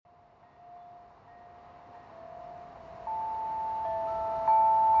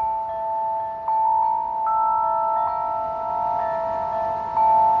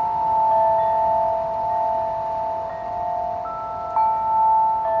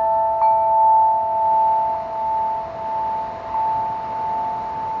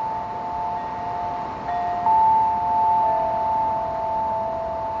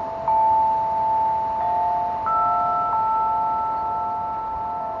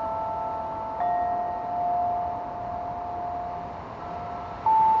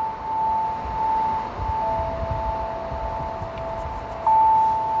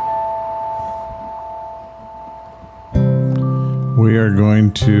are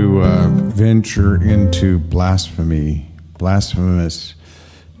going to venture into blasphemous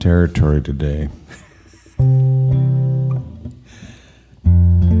territory today.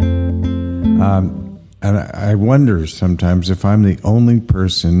 And I wonder sometimes if I'm the only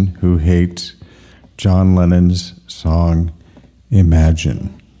person who hates John Lennon's song,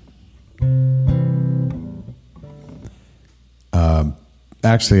 Imagine.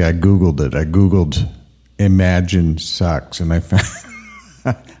 Actually, I Googled it. I Googled Imagine sucks, and I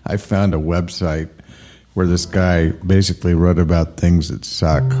found a website where this guy basically wrote about things that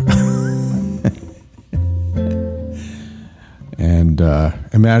suck. And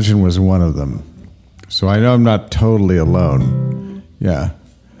Imagine was one of them. So I know I'm not totally alone. Yeah.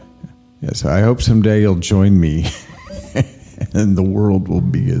 Yes, I hope someday you'll join me and the world will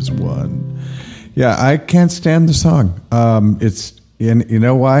be as one. Yeah, I can't stand the song. And you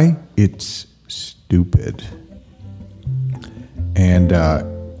know why? It's stupid. And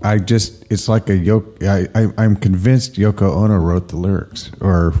it's like I'm convinced Yoko Ono wrote the lyrics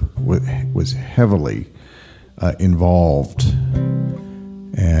or was heavily involved.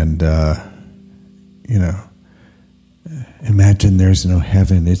 And, imagine there's no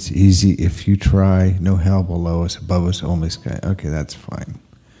heaven. It's easy if you try. No hell below us, above us, only sky. Okay, that's fine.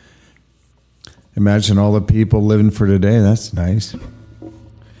 Imagine all the people living for today. That's nice.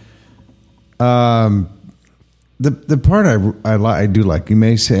 The part I do like, you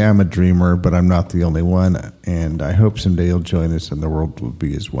may say I'm a dreamer, but I'm not the only one, and I hope someday you'll join us and the world will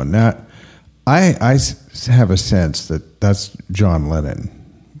be as one. Now, I have a sense that that's John Lennon.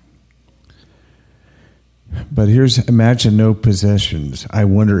 But here's Imagine No Possessions. I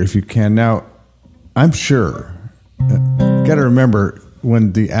wonder if you can. Now, I'm sure. Got to remember,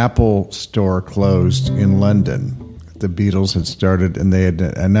 when the Apple store closed in London, the Beatles had started and they had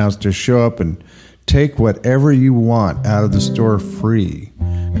announced to show up and take whatever you want out of the store free,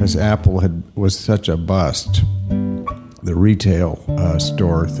 because Apple was such a bust, the retail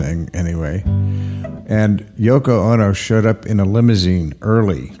store thing anyway. And Yoko Ono showed up in a limousine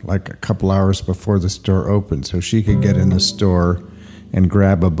early, like a couple hours before the store opened, so she could get in the store and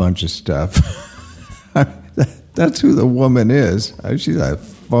grab a bunch of stuff. That's who the woman is. She's as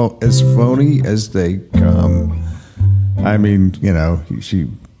phony as they come. I mean, she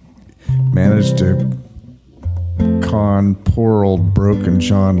managed to con poor old broken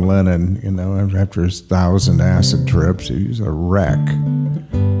John Lennon, after his 1,000 acid trips. He was a wreck.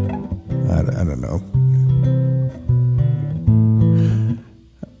 I don't know.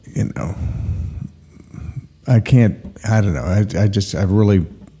 I don't know. I really,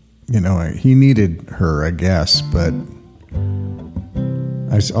 he needed her, I guess, but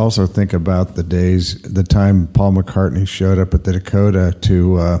I also think about the time Paul McCartney showed up at the Dakota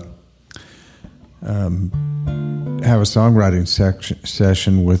to have a songwriting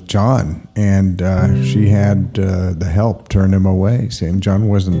session with John, and she had the help turn him away, saying John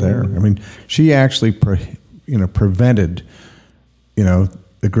wasn't there. I mean, she actually, prevented,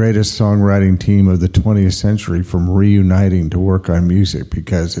 the greatest songwriting team of the 20th century from reuniting to work on music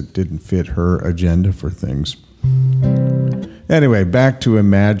because it didn't fit her agenda for things. Anyway, back to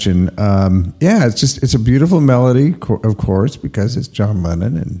Imagine. It's a beautiful melody, of course, because it's John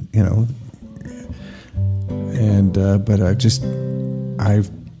Lennon, but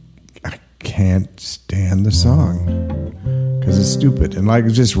I can't stand the song because it's stupid and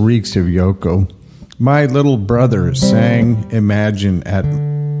it just reeks of Yoko. My little brother sang Imagine at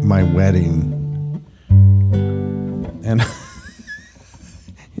my wedding, and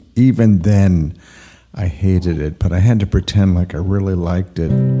even then I hated it, but I had to pretend like I really liked it.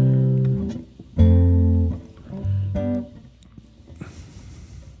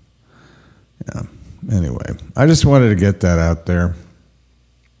 Yeah. Anyway, I just wanted to get that out there.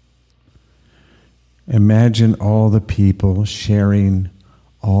 Imagine all the people sharing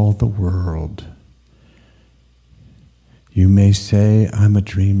all the world. You may say I'm a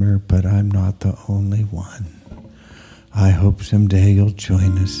dreamer, but I'm not the only one. I hope someday you'll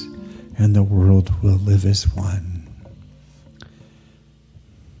join us and the world will live as one.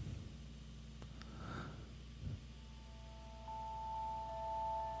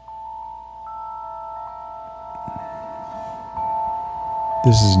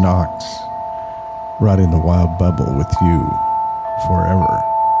 This is Knox, riding the wild bubble with you forever.